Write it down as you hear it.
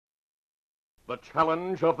The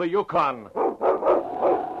challenge of the Yukon.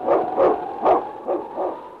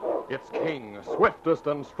 It's King, swiftest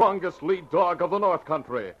and strongest lead dog of the North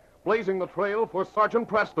Country, blazing the trail for Sergeant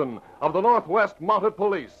Preston of the Northwest Mounted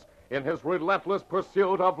Police in his relentless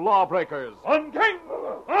pursuit of lawbreakers. On, King!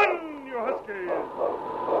 On, you huskies!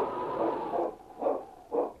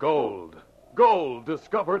 Gold. Gold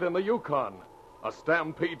discovered in the Yukon. A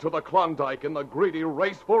stampede to the Klondike in the greedy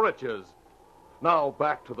race for riches. Now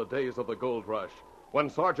back to the days of the gold rush, when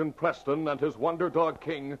Sergeant Preston and his wonder dog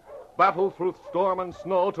King battled through storm and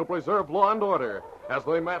snow to preserve law and order as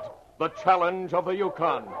they met the challenge of the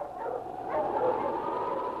Yukon.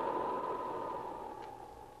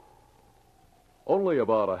 Only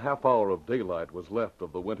about a half hour of daylight was left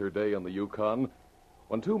of the winter day in the Yukon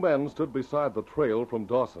when two men stood beside the trail from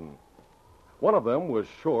Dawson. One of them was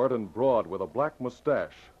short and broad with a black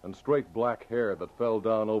mustache and straight black hair that fell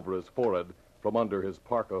down over his forehead from under his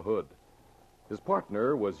parka hood. His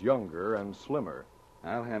partner was younger and slimmer.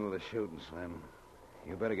 I'll handle the shooting, Slim.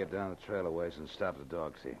 You better get down the trail a ways and stop the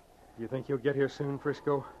dog team. You think he'll get here soon,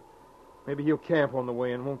 Frisco? Maybe he'll camp on the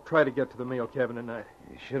way and won't try to get to the mail cabin tonight.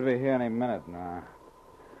 He should be here any minute now.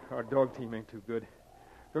 Our dog team ain't too good.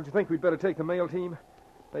 Don't you think we'd better take the mail team?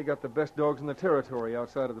 They got the best dogs in the territory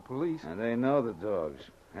outside of the police. And they know the dogs.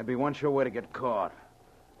 That'd be one sure way to get caught.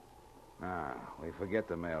 Now, we forget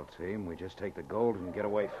the mail team. We just take the gold and get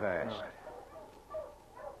away fast. All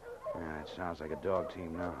right. Yeah, it sounds like a dog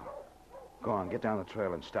team now. Go on, get down the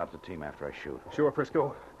trail and stop the team after I shoot. Sure,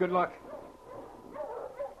 Frisco. Good luck.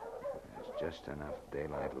 There's just enough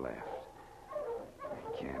daylight left.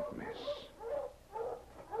 I can't miss.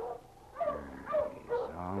 He's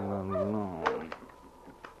all alone.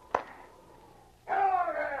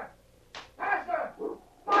 Hello there! Faster!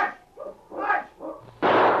 March! March!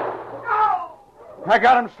 I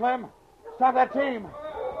got him, Slim. Stop that team.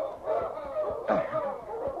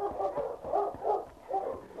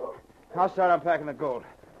 I'll start unpacking the gold.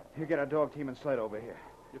 You get our dog team and sled over here.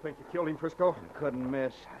 You think you killed him, Frisco? Couldn't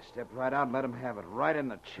miss. I stepped right out and let him have it right in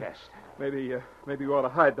the chest. Maybe we ought to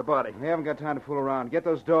hide the body. We haven't got time to fool around. Get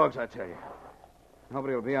those dogs, I tell you.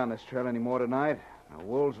 Nobody will be on this trail anymore tonight. The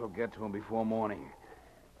wolves will get to him before morning.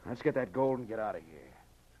 Let's get that gold and get out of here.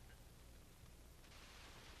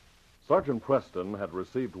 Sergeant Preston had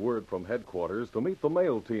received word from headquarters to meet the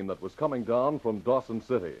mail team that was coming down from Dawson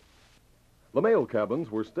City. The mail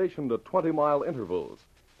cabins were stationed at 20-mile intervals,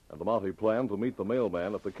 and the Mountie planned to meet the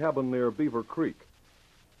mailman at the cabin near Beaver Creek.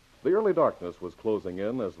 The early darkness was closing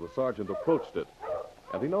in as the sergeant approached it,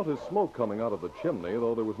 and he noticed smoke coming out of the chimney,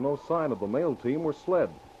 though there was no sign of the mail team or sled.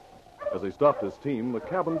 As he stopped his team, the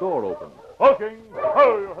cabin door opened. Hawking!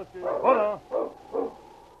 Ho, you huskies! Ho now!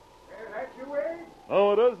 Is that you, Abe?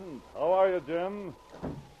 No, it isn't. How are you, Jim?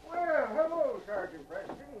 Well, hello, Sergeant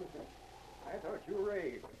Preston. I thought you were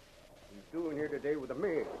Abe. He's doing here today with the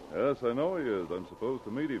mail. Yes, I know he is. I'm supposed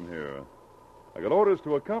to meet him here. I got orders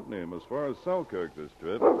to accompany him as far as Selkirk this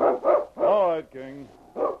trip. All right, King.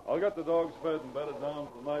 I'll get the dogs fed and bedded down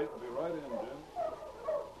for the night and be right in, Jim.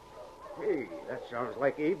 Hey, that sounds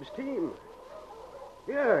like Abe's team.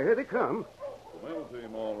 Yeah, here they come. The mail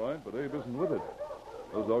team, all right, but Abe isn't with it.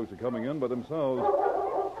 Those dogs are coming in by themselves.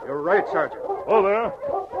 You're right, Sergeant. Oh, there.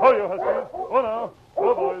 Oh, you huskies. Oh, now.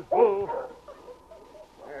 Oh, boys. Oh.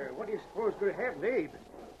 What do you suppose could have happened to Abe?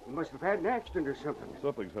 He must have had an accident or something.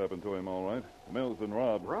 Something's happened to him, all right. The mail's been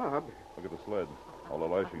robbed. Robbed? Look at the sled. All the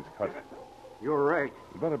lashings cut. You're right.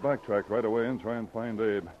 We better backtrack right away and try and find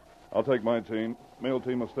Abe. I'll take my team. Mail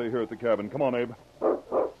team will stay here at the cabin. Come on, Abe.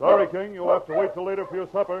 Sorry, King. You'll have to wait till later for your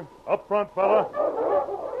supper. Up front, fella.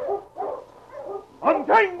 On,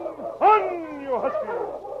 King! On, you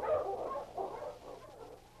huskies!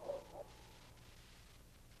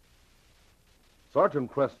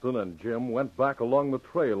 Sergeant Preston and Jim went back along the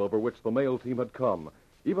trail over which the mail team had come,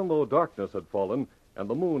 even though darkness had fallen and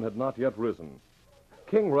the moon had not yet risen.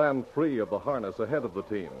 King ran free of the harness ahead of the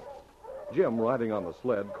team. Jim, riding on the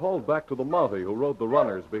sled, called back to the Mountie who rode the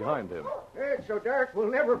runners behind him. It's so dark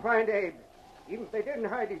we'll never find Abe, even if they didn't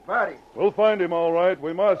hide his body. We'll find him, all right.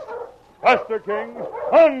 We must. Faster, King!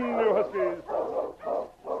 On, you huskies!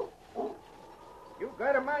 You've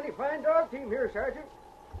got a mighty fine dog team here, Sergeant.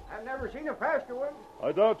 I've never seen a faster one.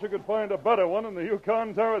 I doubt you could find a better one in the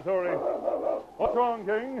Yukon territory. What's wrong,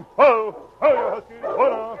 King? Ho! Ho, you huskies!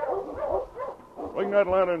 Ho now! Bring that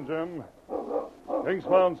lantern, Jim. King's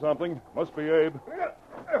found something. Must be Abe. Well,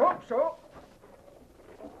 I hope so.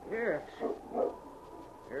 Yes.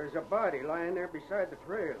 There's a body lying there beside the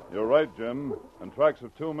trail. You're right, Jim. And tracks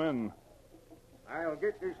of two men. I'll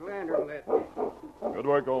get this lantern lit. Good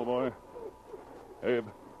work, old boy. Abe.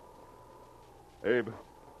 Abe.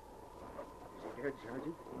 Is dead,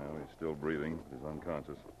 Sergeant. Well, he's still breathing. He's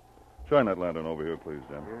unconscious. Shine that lantern over here, please,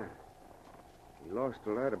 Jim. Yeah. He lost a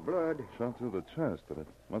lot of blood. Shot through the chest, but it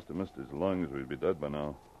must have missed his lungs or he'd be dead by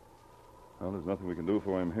now. Well, there's nothing we can do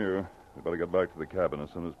for him here. We better get back to the cabin as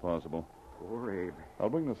soon as possible. Poor Abe. I'll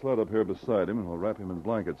bring the sled up here beside him and we'll wrap him in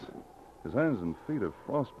blankets. His hands and feet are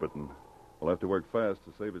frostbitten. We'll have to work fast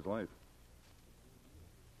to save his life.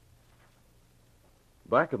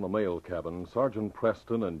 Back in the mail cabin, Sergeant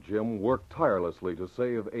Preston and Jim worked tirelessly to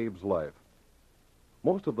save Abe's life.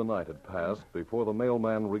 Most of the night had passed before the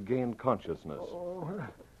mailman regained consciousness.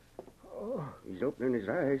 He's opening his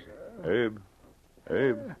eyes. Abe.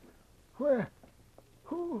 Abe. Where?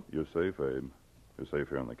 Who? You're safe, Abe. You're safe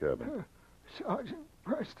here in the cabin. Sergeant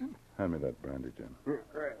Preston. Hand me that brandy, Jim.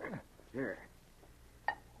 Here.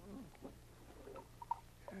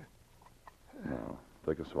 Now,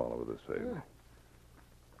 take a swallow of this, Abe.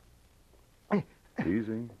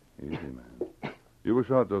 Easy, man. You were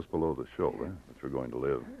shot just below the shoulder, but you're going to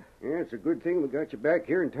live. Yeah, it's a good thing we got you back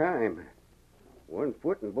here in time. One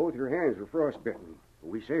foot and both your hands were frostbitten.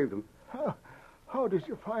 We saved them. How did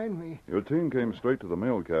you find me? Your team came straight to the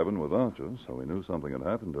mail cabin without you, so we knew something had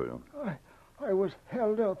happened to you. I was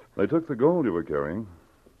held up. They took the gold you were carrying.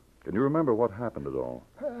 Can you remember what happened at all?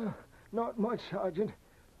 Not much, Sergeant.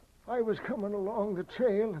 I was coming along the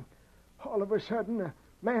trail, and all of a sudden a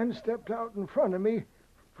man stepped out in front of me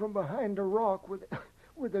from behind a rock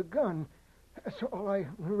with a gun. That's all I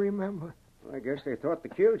remember. Well, I guess they thought they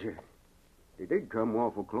killed you. They did come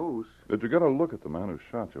awful close. Did you get a look at the man who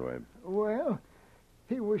shot you, Abe? Well,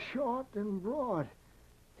 he was short and broad.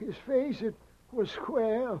 His face, it was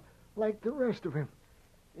square like the rest of him.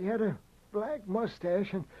 He had a black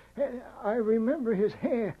mustache, and I remember his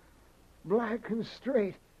hair, black and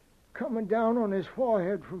straight, coming down on his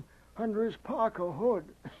forehead from under his parka hood.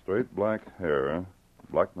 Straight black hair,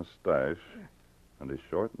 black mustache, and he's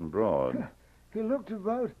short and broad. He looked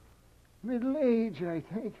about middle age, I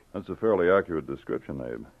think. That's a fairly accurate description,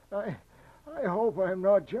 Abe. I hope I'm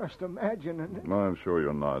not just imagining it. No, I'm sure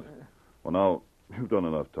you're not. Well, now, you've done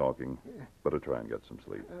enough talking. Better try and get some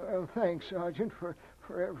sleep. Thanks, Sergeant, for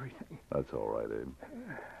everything. That's all right, Abe.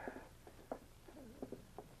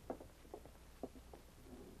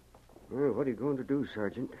 Well, what are you going to do,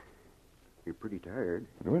 Sergeant? You're pretty tired.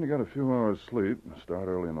 We're going to get a few hours' sleep. Start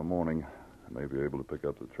early in the morning. I may be able to pick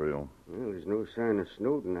up the trail. Well, there's no sign of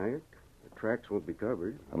snow tonight. The tracks won't be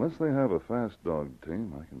covered. Unless they have a fast dog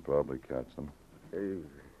team, I can probably catch them.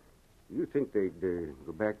 You think they'd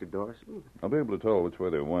go back to Dawson? I'll be able to tell which way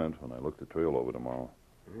they went when I look the trail over tomorrow.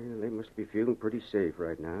 Well, they must be feeling pretty safe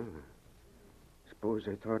right now. Suppose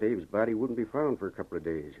they thought Abe's body wouldn't be found for a couple of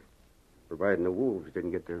days, providing the wolves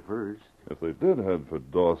didn't get there first. If they did head for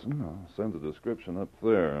Dawson, I'll send a description up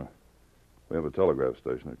there. We have a telegraph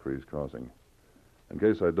station at Cree's Crossing. In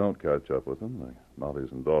case I don't catch up with them, the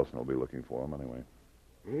Mounties in Dawson will be looking for them anyway.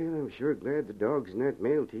 Well, I'm sure glad the dogs in that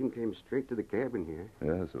mail team came straight to the cabin here.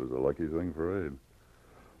 Yes, it was a lucky thing for Abe.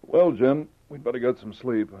 Well, Jim, we'd better get some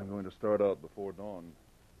sleep. I'm going to start out before dawn.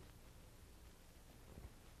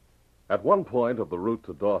 At one point of the route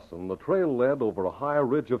to Dawson, the trail led over a high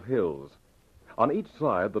ridge of hills. On each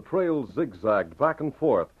side, the trail zigzagged back and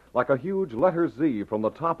forth like a huge letter Z from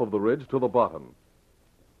the top of the ridge to the bottom.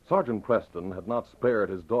 Sergeant Preston had not spared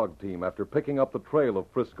his dog team after picking up the trail of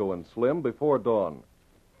Frisco and Slim before dawn.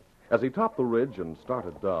 As he topped the ridge and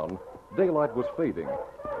started down, daylight was fading,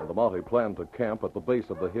 and the Mountie planned to camp at the base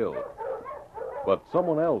of the hill. But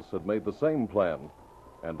someone else had made the same plan,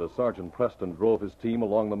 and as Sergeant Preston drove his team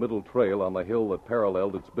along the middle trail on the hill that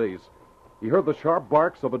paralleled its base, he heard the sharp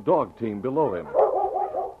barks of a dog team below him.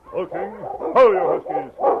 King. Ho, you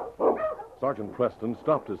huskies! Sergeant Preston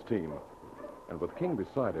stopped his team, and with King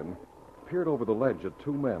beside him, peered over the ledge at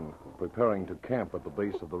two men preparing to camp at the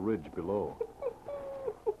base of the ridge below.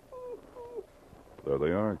 There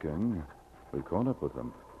they are, King. We caught up with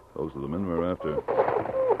them. Those are the men we're after.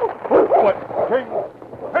 What? King!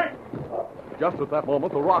 King! Just at that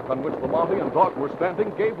moment, the rock on which the Mountie and dog were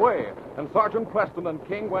standing gave way, and Sergeant Preston and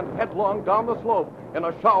King went headlong down the slope in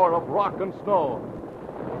a shower of rock and snow.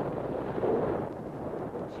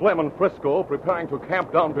 Slim and Frisco, preparing to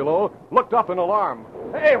camp down below, looked up in alarm.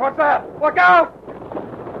 Hey, what's that? Look out!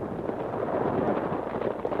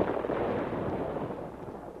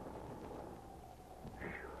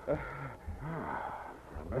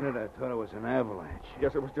 For a minute, I thought it was an avalanche.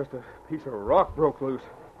 Guess it was just a piece of rock broke loose.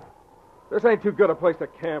 This ain't too good a place to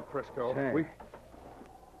camp, Frisco. Say,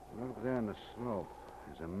 look there on the slope.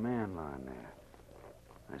 There's a man lying there.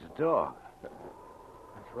 There's a dog.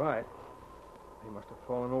 That's right. He must have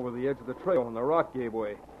fallen over the edge of the trail when the rock gave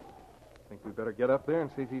way. Think we better get up there and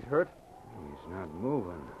see if he's hurt? He's not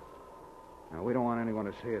moving. Now, we don't want anyone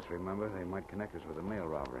to see us, remember? They might connect us with a mail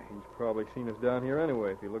robbery. He's probably seen us down here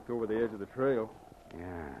anyway if he looked over the edge of the trail.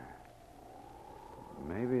 Yeah.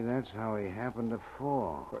 Maybe that's how he happened to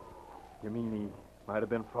fall. What? You mean he might have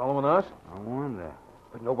been following us? I wonder.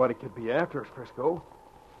 But nobody could be after us, Frisco.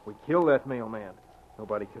 We killed that mailman.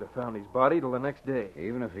 Nobody could have found his body till the next day.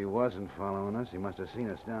 Even if he wasn't following us, he must have seen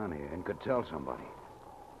us down here and could tell somebody.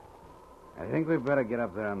 I think we'd better get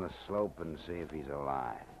up there on the slope and see if he's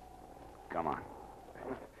alive. Come on.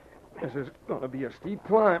 This is going to be a steep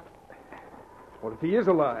climb. What if he is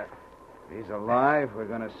alive? If he's alive, we're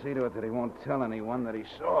going to see to it that he won't tell anyone that he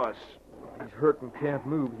saw us. If he's hurt and can't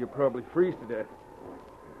move, he'll probably freeze to death.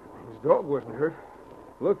 His dog wasn't hurt.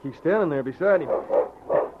 Look, he's standing there beside him.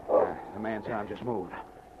 The man's arm just moved.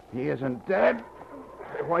 He isn't dead.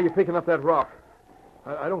 Why are you picking up that rock?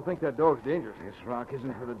 I don't think that dog's dangerous. This rock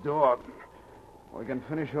isn't for the dog. We can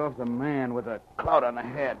finish off the man with a clout on the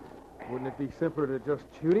head. Wouldn't it be simpler to just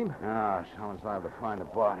shoot him? No, someone's liable to find the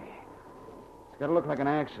body. It's got to look like an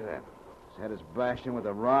accident. His head is bashed in with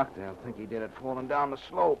a rock. They'll think he did it falling down the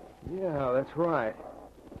slope. Yeah, that's right.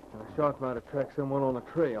 A shot might have tracked someone on the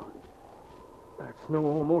trail. That snow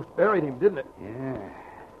almost buried him, didn't it? Yeah.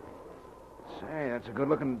 Say, that's a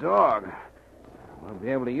good-looking dog. We'll be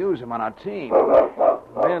able to use him on our team.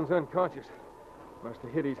 The man's unconscious. Must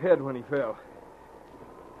have hit his head when he fell.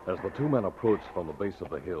 As the two men approached from the base of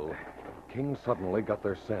the hill, King suddenly got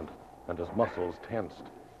their scent, and his muscles tensed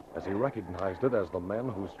as he recognized it as the men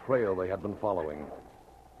whose trail they had been following.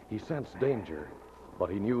 He sensed danger, but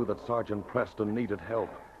he knew that Sergeant Preston needed help,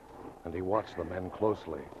 and he watched the men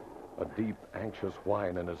closely, a deep, anxious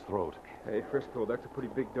whine in his throat. Hey, Frisco, that's a pretty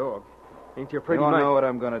big dog. Ain't you afraid You he don't might... know what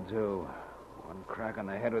I'm going to do. One crack on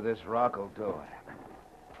the head with this rock will do it.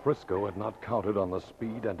 Frisco had not counted on the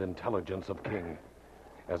speed and intelligence of King.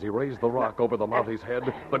 As he raised the rock over the Mountie's head,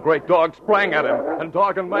 the great dog sprang at him, and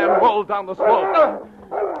dog and man rolled down the slope.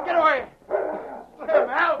 Get away! Slim,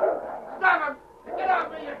 help! Stop him! Get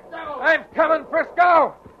off me, you devil! I'm coming,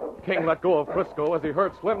 Frisco! King let go of Frisco as he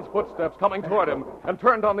heard Slim's footsteps coming toward him and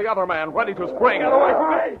turned on the other man, ready to spring. Get away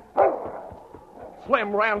from me!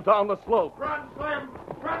 Slim ran down the slope. Run, Slim!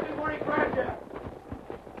 Run before he grabs you!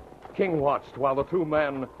 King watched while the two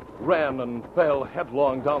men ran and fell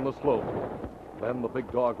headlong down the slope. Then the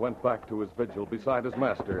big dog went back to his vigil beside his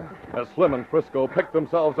master as Slim and Frisco picked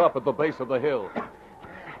themselves up at the base of the hill.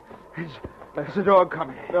 There's a dog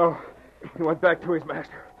coming. No, he went back to his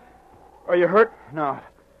master. Are you hurt? No.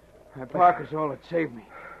 That bark is all that saved me.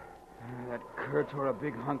 That cur tore a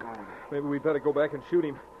big hunk out of it. Maybe we better go back and shoot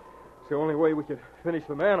him. It's the only way we could finish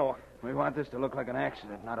the man off. We want this to look like an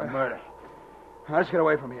accident, not a murder. Now, let's get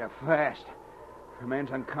away from here, fast. If the man's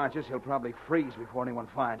unconscious, he'll probably freeze before anyone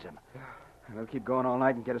finds him. And we'll keep going all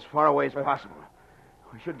night and get as far away as possible.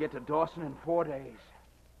 We should get to Dawson in 4 days.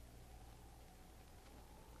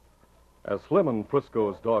 As Slim and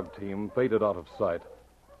Frisco's dog team faded out of sight,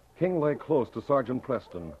 King lay close to Sergeant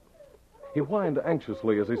Preston. He whined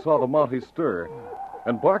anxiously as he saw the Mountie stir,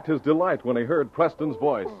 and barked his delight when he heard Preston's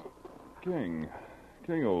voice. King,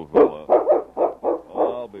 old fella.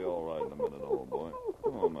 Oh, I'll be all right in a minute, old boy.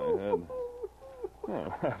 Come on, my head.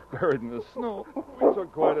 Oh, half buried in the snow. We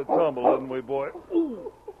took quite a tumble, didn't we, boy?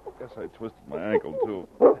 Ooh. Guess I twisted my ankle, too.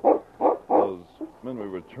 Those men we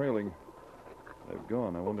were trailing, they've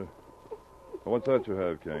gone. I wonder... What's that you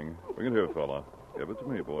have, King? Bring it here, fella. Give it to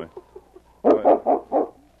me, boy. Why, it's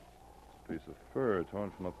a piece of fur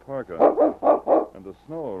torn from a parka. And the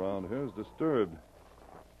snow around here is disturbed.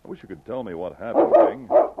 I wish you could tell me what happened, King.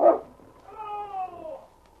 Hello!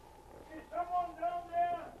 Is someone down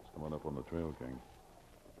there? Someone up on the trail, King.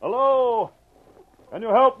 Hello? Can you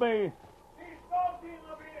help me? This dog team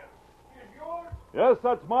up here. Is yours? Yes,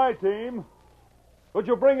 that's my team. Could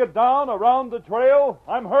you bring it down around the trail?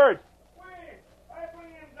 I'm hurt. Wait, I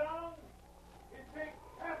bring him down. It takes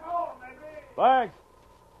half hour, maybe. Thanks.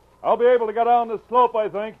 I'll be able to get down this slope, I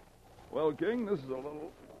think. Well, King, this is a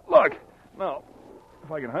little luck. Now,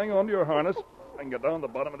 if I can hang on to your harness, I can get down the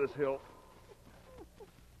bottom of this hill.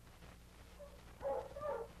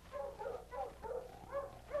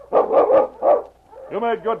 You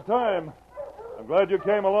made good time. I'm glad you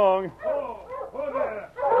came along. Oh there.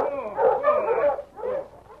 Oh.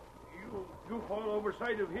 You fall over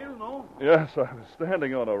side of hill, no? Yes, I was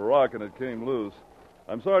standing on a rock and it came loose.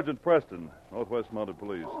 I'm Sergeant Preston, Northwest Mounted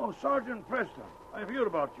Police. Oh, Sergeant Preston. I've heard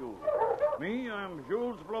about you. Me, I'm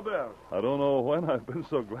Jules Flaubert. I don't know when I've been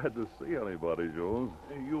so glad to see anybody, Jules.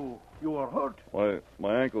 You are hurt? Why,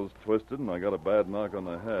 my ankle's twisted and I got a bad knock on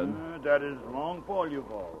the head. That is long fall you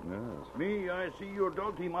fall. Yes. Me, I see your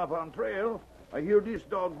dog team up on trail. I hear this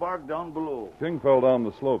dog bark down below. King fell down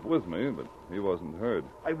the slope with me, but he wasn't hurt.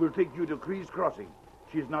 I will take you to Cree's Crossing.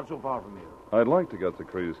 She's not so far from here. I'd like to get to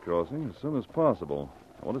Cree's Crossing as soon as possible.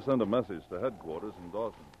 I want to send a message to headquarters in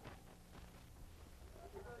Dawson.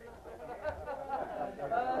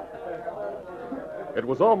 It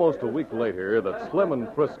was almost a week later that Slim and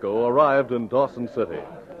Frisco arrived in Dawson City.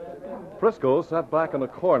 Frisco sat back in a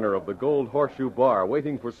corner of the Gold Horseshoe Bar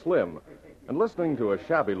waiting for Slim and listening to a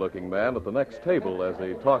shabby-looking man at the next table as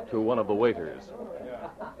he talked to one of the waiters.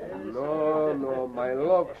 No, my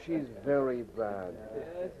luck, she's very bad.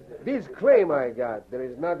 This claim I got, there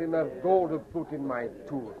is not enough gold to put in my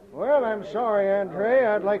tooth. Well, I'm sorry, Andre.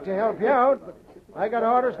 I'd like to help you out, but I got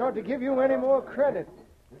orders not to give you any more credit.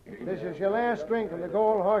 This is your last drink of the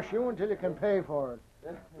Gold Horseshoe until you can pay for it.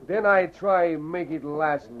 Then I try make it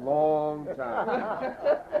last long time.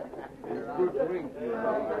 Good drink.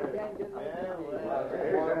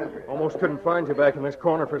 Almost couldn't find you back in this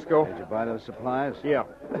corner, Frisco. Did you buy those supplies? Yeah.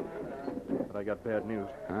 But I got bad news.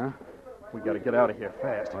 Huh? We got to get out of here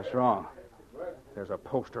fast. What's wrong? There's a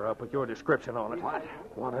poster up with your description on it. What?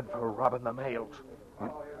 Wanted for robbing the mails.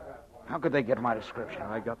 How could they get my description?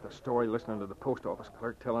 I got the story listening to the post office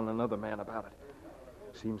clerk telling another man about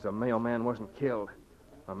it. Seems the mailman wasn't killed.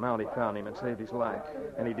 A Mountie found him and saved his life.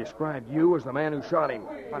 And he described you as the man who shot him.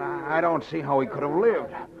 But I don't see how he could have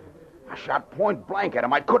lived. I shot point blank at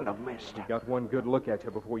him. I couldn't have missed. Got one good look at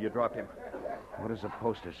you before you dropped him. What does the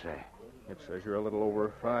poster say? It says you're a little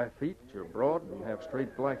over 5 feet, you're broad, and have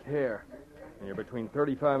straight black hair. And you're between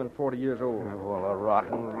 35 and 40 years old. Well, a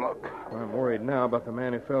rotten look. I'm worried now about the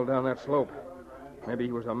man who fell down that slope. Maybe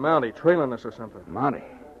he was a Mountie trailing us or something. Mountie?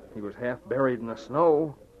 He was half buried in the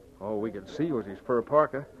snow. All we could see was his fur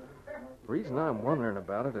parka. The reason I'm wondering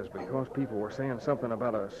about it is because people were saying something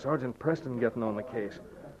about a Sergeant Preston getting on the case.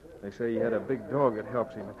 They say he had a big dog that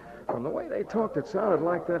helps him. From the way they talked, it sounded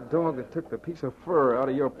like that dog that took the piece of fur out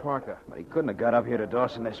of your parka. But he couldn't have got up here to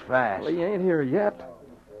Dawson this fast. Well, he ain't here yet.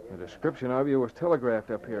 The description of you was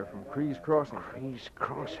telegraphed up here from Cree's Crossing. Cree's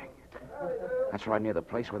Crossing? That's right near the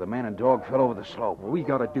place where the man and dog fell over the slope. Well, we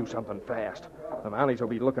got to do something fast. The Mounties will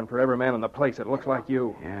be looking for every man in the place that looks like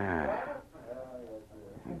you. Yeah.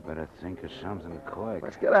 You better think of something quick.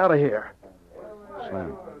 Let's get out of here.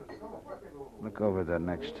 Slim, look over at that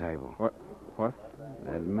next table. What?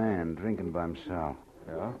 That man drinking by himself.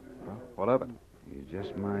 Yeah? Well, what of it? He's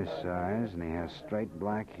just my size, and he has straight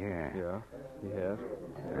black hair. Yeah, he has.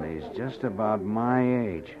 And he's just about my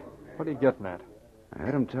age. What are you getting at? I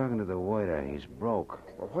heard him talking to the waiter. He's broke.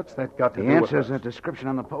 Well, what's that got to The do with answer's us? that description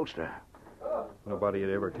on the poster. Nobody'd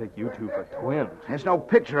ever take you two for twins. There's no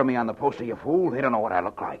picture of me on the poster, you fool. They don't know what I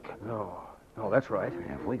look like. No, that's right.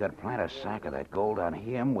 If we could plant a sack of that gold on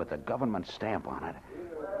him with the government stamp on it,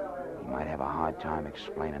 he might have a hard time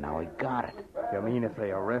explaining how he got it. You mean if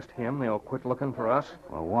they arrest him, they'll quit looking for us?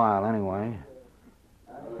 For a while, anyway.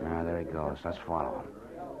 Now, there he goes. Let's follow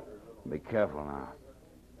him. Be careful now.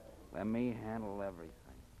 Let me handle everything.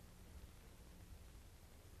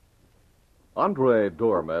 Andre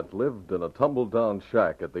Dormet lived in a tumble-down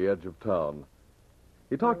shack at the edge of town.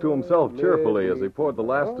 He talked to himself cheerfully as he poured the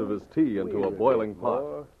last of his tea into a boiling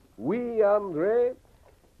pot. Oui, Andre.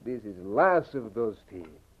 This is last of those tea.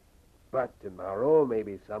 But tomorrow,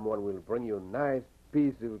 maybe someone will bring you a nice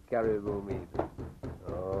piece of caribou meat.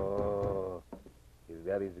 Oh, if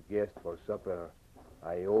that is a guest for supper,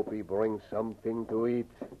 I hope he brings something to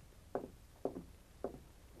eat.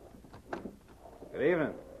 Good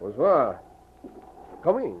evening. Bonsoir.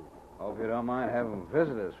 Come in. Hope you don't mind having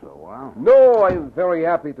visitors for a while. No, I'm very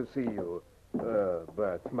happy to see you.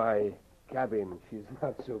 But my cabin, she's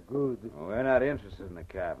not so good. Well, we're not interested in the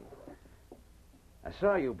cabin. I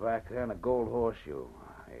saw you back there in the Gold Horseshoe.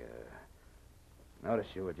 I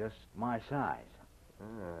noticed you were just my size.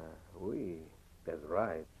 Oui, that's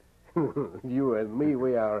right. You and me,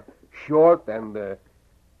 we are short and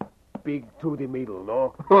big to the middle,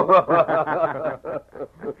 no?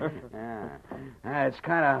 It's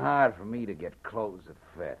kind of hard for me to get clothes that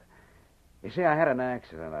fit. You see, I had an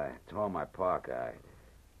accident. I tore my parka.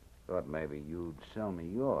 I thought maybe you'd sell me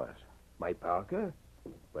yours. My parka?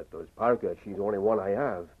 But those parkas, she's the only one I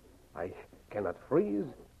have. I cannot freeze,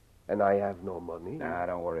 and I have no money. Nah,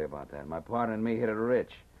 don't worry about that. My partner and me hit it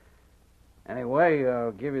rich. Anyway,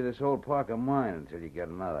 I'll give you this old parka of mine until you get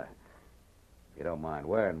another. If you don't mind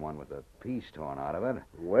wearing one with a piece torn out of it.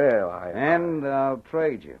 Well, And I'll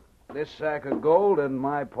trade you this sack of gold and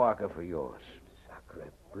my parka for yours. Sacre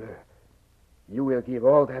bleu. You will give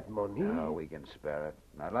all that money? No, we can spare it.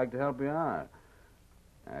 I'd like to help you out.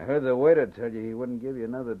 I heard the waiter tell you he wouldn't give you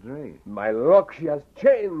another drink. My luck, she has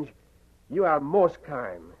changed. You are most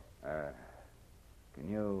kind. Can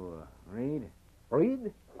you read?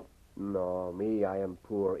 Read? No, me, I am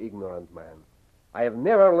poor, ignorant man. I have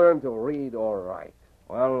never learned to read or write.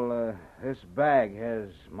 Well, this bag has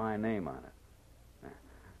my name on it.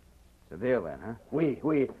 It's a deal then, huh?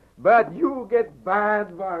 Oui. But you get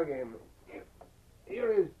bad bargain.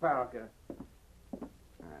 Here is Parker.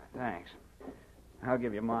 Thanks. I'll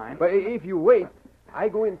give you mine. But if you wait, I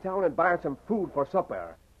go in town and buy some food for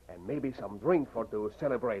supper. And maybe some drink for to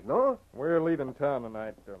celebrate, no? We're leaving town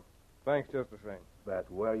tonight. Thanks just the same.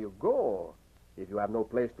 But where you go? If you have no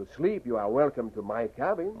place to sleep, you are welcome to my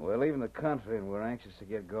cabin. We're leaving the country, and we're anxious to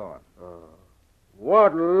get going.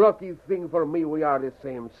 What lucky thing for me we are the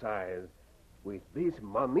same size. With this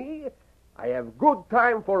money, I have good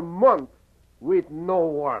time for months with no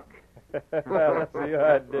work. That's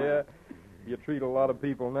the idea. If you treat a lot of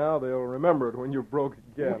people now, they'll remember it when you're broke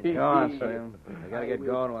again. Go on, Sam. We gotta get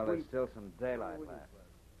going while there's still some daylight left.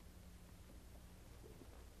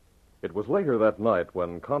 It was later that night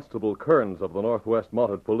when Constable Kearns of the Northwest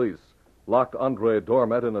Mounted Police locked Andre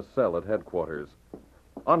Dormet in a cell at headquarters.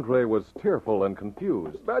 Andre was tearful and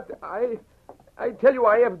confused. But I tell you,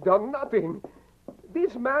 I have done nothing.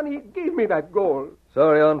 This man, he gave me that gold.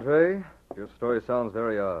 Sorry, Andre. Your story sounds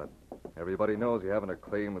very odd. Everybody knows you haven't a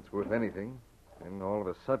claim that's worth anything. And all of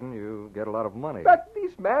a sudden, you get a lot of money. But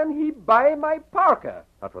this man, he buy my parka.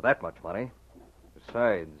 Not for that much money.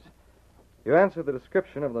 Besides, you answered the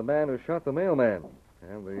description of the man who shot the mailman.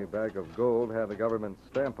 And the bag of gold had the government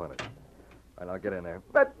stamp on it. Right, now get in there.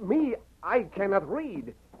 But me, I cannot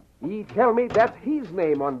read. He tell me that's his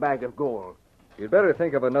name on bag of gold. You'd better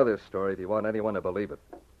think of another story if you want anyone to believe it.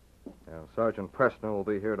 Now, Sergeant Preston will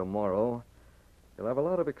be here tomorrow. He'll have a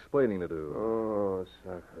lot of explaining to do. Oh,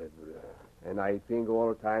 sacre bleu. And I think all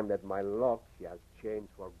the time that my luck has changed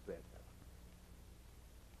for better.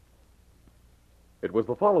 It was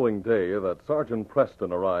the following day that Sergeant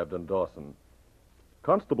Preston arrived in Dawson.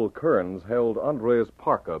 Constable Kearns held Andre's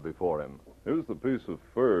parka before him. Here's the piece of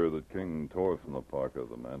fur that King tore from the parka of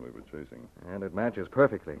the man we were chasing. And it matches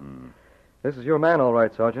perfectly. This is your man, all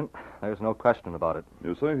right, Sergeant. There's no question about it.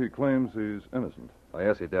 You say he claims he's innocent. Oh,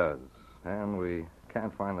 yes, he does. And we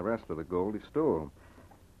can't find the rest of the gold he stole.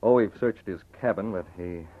 Oh, we've searched his cabin, but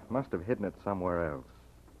he must have hidden it somewhere else.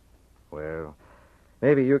 Well,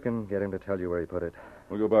 maybe you can get him to tell you where he put it.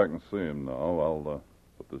 We'll go back and see him now. I'll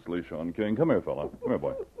put this leash on King. Come here, fella. Come here,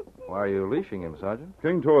 boy. Why are you leashing him, Sergeant?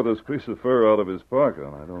 King tore this piece of fur out of his parka,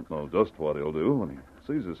 and I don't know just what he'll do when he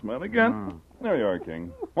sees this man again. There you are,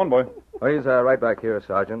 King. One boy. Oh, he's right back here,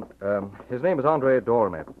 Sergeant. His name is Andre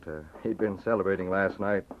Dormet. He'd been celebrating last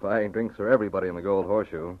night, buying drinks for everybody in the Gold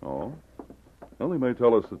Horseshoe. Oh? Well, he may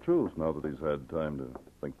tell us the truth now that he's had time to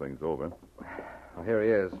think things over. Oh, here he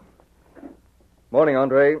is. Morning,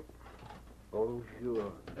 Andre.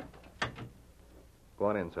 Bonjour. Go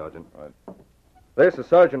on in, Sergeant. Right. This is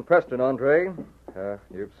Sergeant Preston, Andre.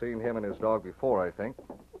 You've seen him and his dog before, I think.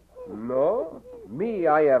 No? Me,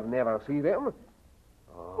 I have never seen them.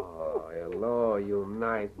 Oh, hello, you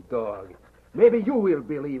nice dog. Maybe you will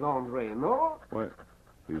believe Andre, no? Why,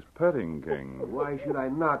 he's petting King. Why should I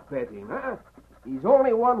not pet him, huh? He's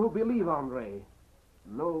only one who believe Andre.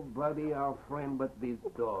 Nobody our friend but this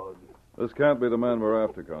dog. This can't be the man we're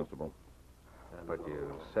after, Constable. But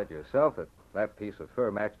you said yourself that that piece of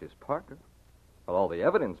fur matched his parka. Well, all the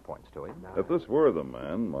evidence points to him. If this were the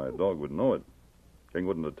man, my dog would know it. King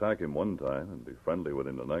wouldn't attack him one time and be friendly with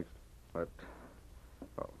him the next. But,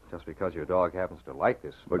 well, just because your dog happens to like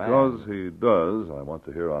this Because man... he does, I want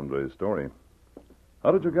to hear Andre's story.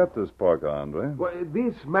 How did you get this parka, Andre? Well,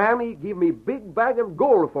 this man, he give me big bag of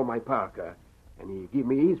gold for my parka. And he give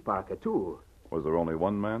me his parka, too. Was there only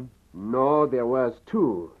one man? No, there was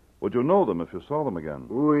two. Would you know them if you saw them again?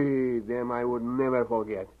 Oui, them I would never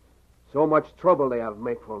forget. So much trouble they have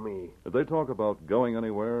made for me. Did they talk about going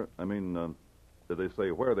anywhere? I mean, did they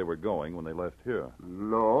say where they were going when they left here?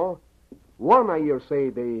 No. One I hear say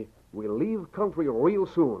they will leave country real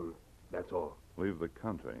soon. That's all. Leave the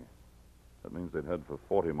country. That means they'd head for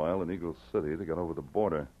 40 Mile in Eagle City to get over the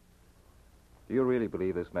border. Do you really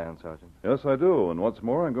believe this man, Sergeant? Yes, I do. And what's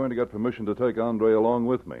more, I'm going to get permission to take Andre along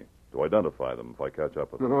with me to identify them if I catch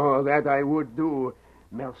up with them. Oh, that I would do.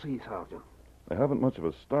 Merci, Sergeant. They haven't much of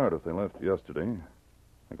a start if they left yesterday.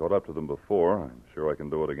 I got up to them before. I'm sure I can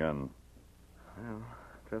do it again. Well,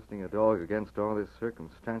 trusting a dog against all this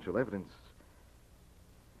circumstantial evidence.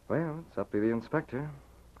 Well, it's up to the inspector.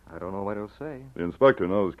 I don't know what he'll say. The inspector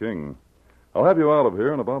knows King. I'll have you out of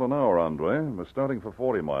here in about an hour, Andre. We're starting for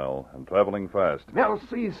 40 Mile and traveling fast.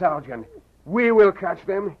 Merci, Sergeant. We will catch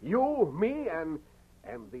them. You, me, and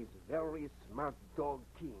this very smart dog,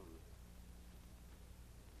 King.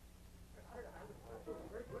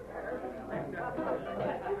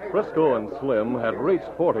 Frisco and Slim had reached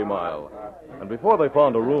 40 Mile, and before they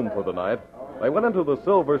found a room for the night, they went into the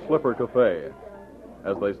Silver Slipper Cafe.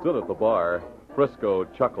 As they stood at the bar, Frisco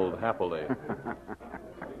chuckled happily.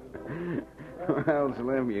 Well,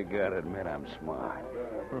 Slim, you gotta admit I'm smart.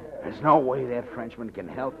 There's no way that Frenchman can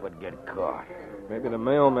help but get caught. Maybe the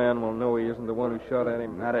mailman will know he isn't the one who shot at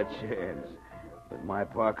him. Not a chance. With my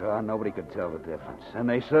parka on, nobody could tell the difference. And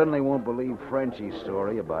they certainly won't believe Frenchie's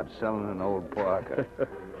story about selling an old parka.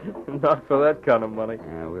 Not for that kind of money.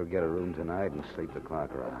 Yeah, we'll get a room tonight and sleep the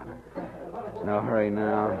clock around. There's no hurry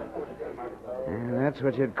now. And that's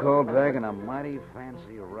what you'd call bagging a mighty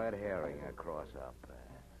fancy red herring across up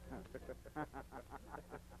there.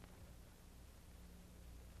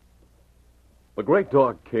 The Great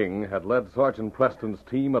Dog King had led Sergeant Preston's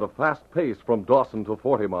team at a fast pace from Dawson to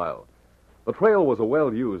 40 Mile. The trail was a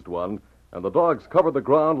well-used one, and the dogs covered the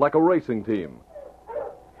ground like a racing team.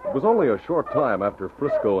 It was only a short time after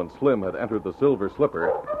Frisco and Slim had entered the Silver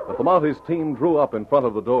Slipper that the Mounties team drew up in front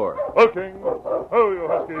of the door. Looking. Ho, you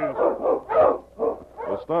huskies.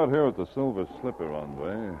 We'll start here at the Silver Slipper,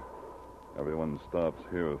 Andre. Everyone stops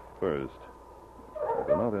here first. If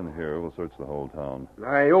they're not in here, we'll search the whole town.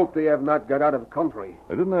 I hope they have not got out of country.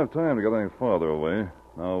 They didn't have time to get any farther away.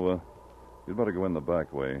 Now, you'd better go in the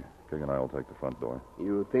back way. King and I will take the front door.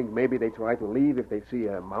 You think maybe they try to leave if they see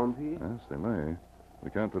a Mountie? Yes, they may. We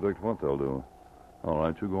can't predict what they'll do. All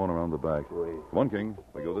right, you go on around the back. Oui. Come on, King.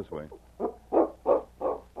 We go this way.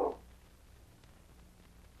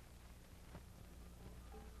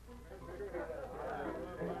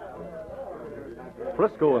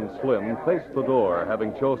 Frisco and Slim faced the door,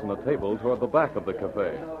 having chosen a table toward the back of the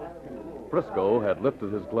cafe. Frisco had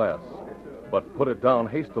lifted his glass, but put it down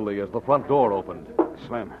hastily as the front door opened.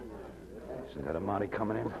 Slim, is that a Mountie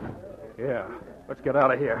coming in? Yeah. Let's get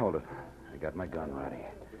out of here. Hold it. I got my gun ready.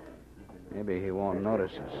 Maybe he won't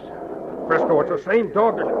notice us. Frisco, it's the same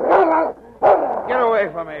dog that... Get away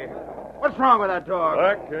from me. What's wrong with that dog?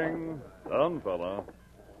 Back, King. Down, fella.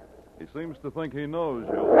 He seems to think he knows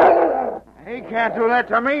you. He can't do that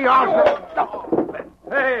to me. I'll...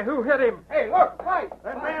 Hey, who hit him? Hey, look, right.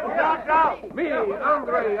 That man's knocked out. Me,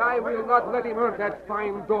 Andre, I will not let him hurt that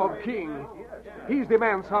fine dog King. He's the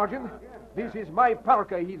man, Sergeant. This is my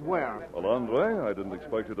parka he's wearing. Well, Andre, I didn't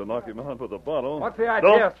expect you to knock him out with a bottle. What's the idea?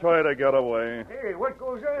 Don't try to get away. Hey, what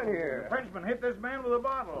goes on here? The Frenchman hit this man with a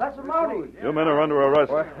bottle. That's a Mountie. You men are under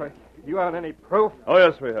arrest. What? You have any proof? Oh,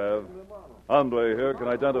 yes, we have. Andre here can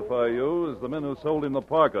identify you as the men who sold him the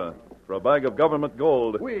parka for a bag of government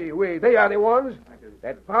gold. We, they are the ones.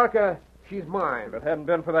 That parka, she's mine. If it hadn't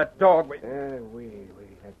been for that dog, we...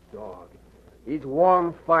 That dog. He's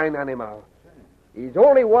one fine animal. He's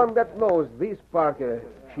only one that knows this parka,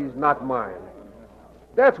 she's not mine.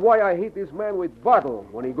 That's why I hit this man with bottle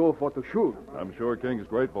when he go for to shoot. I'm sure King's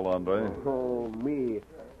grateful, Andre. Oh, me.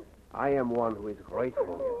 I am one who is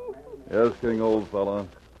grateful. Yes, King, old fella.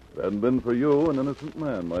 If it hadn't been for you, an innocent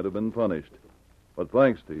man might have been punished. But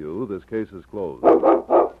thanks to you, this case is closed.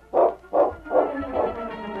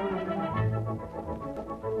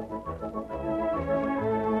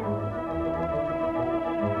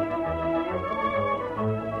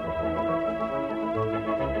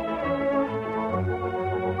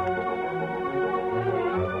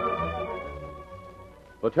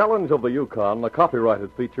 The Challenge of the Yukon, a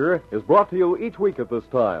copyrighted feature, is brought to you each week at this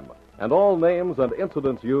time, and all names and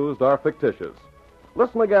incidents used are fictitious.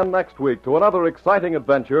 Listen again next week to another exciting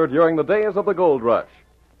adventure during the days of the gold rush.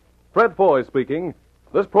 Fred Foy speaking.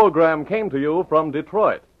 This program came to you from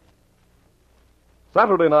Detroit.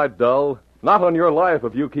 Saturday Night Dull, not on your life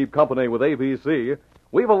if you keep company with ABC.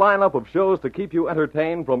 We've a lineup of shows to keep you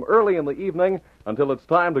entertained from early in the evening until it's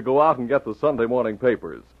time to go out and get the Sunday morning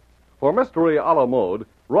papers. For Mystery a la Mode,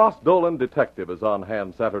 Ross Dolan Detective is on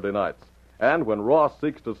hand Saturday nights. And when Ross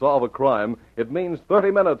seeks to solve a crime, it means 30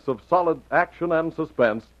 minutes of solid action and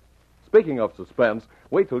suspense. Speaking of suspense,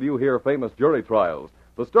 wait till you hear Famous Jury Trials,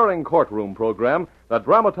 the stirring courtroom program that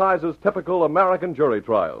dramatizes typical American jury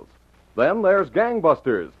trials. Then there's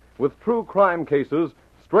Gangbusters, with true crime cases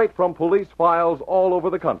straight from police files all over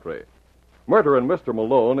the country. Murder in Mr.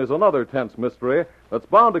 Malone is another tense mystery that's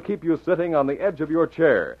bound to keep you sitting on the edge of your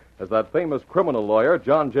chair as that famous criminal lawyer,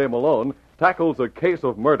 John J. Malone, tackles a case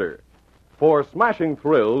of murder. For smashing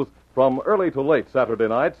thrills from early to late Saturday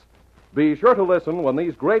nights, be sure to listen when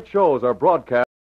these great shows are broadcast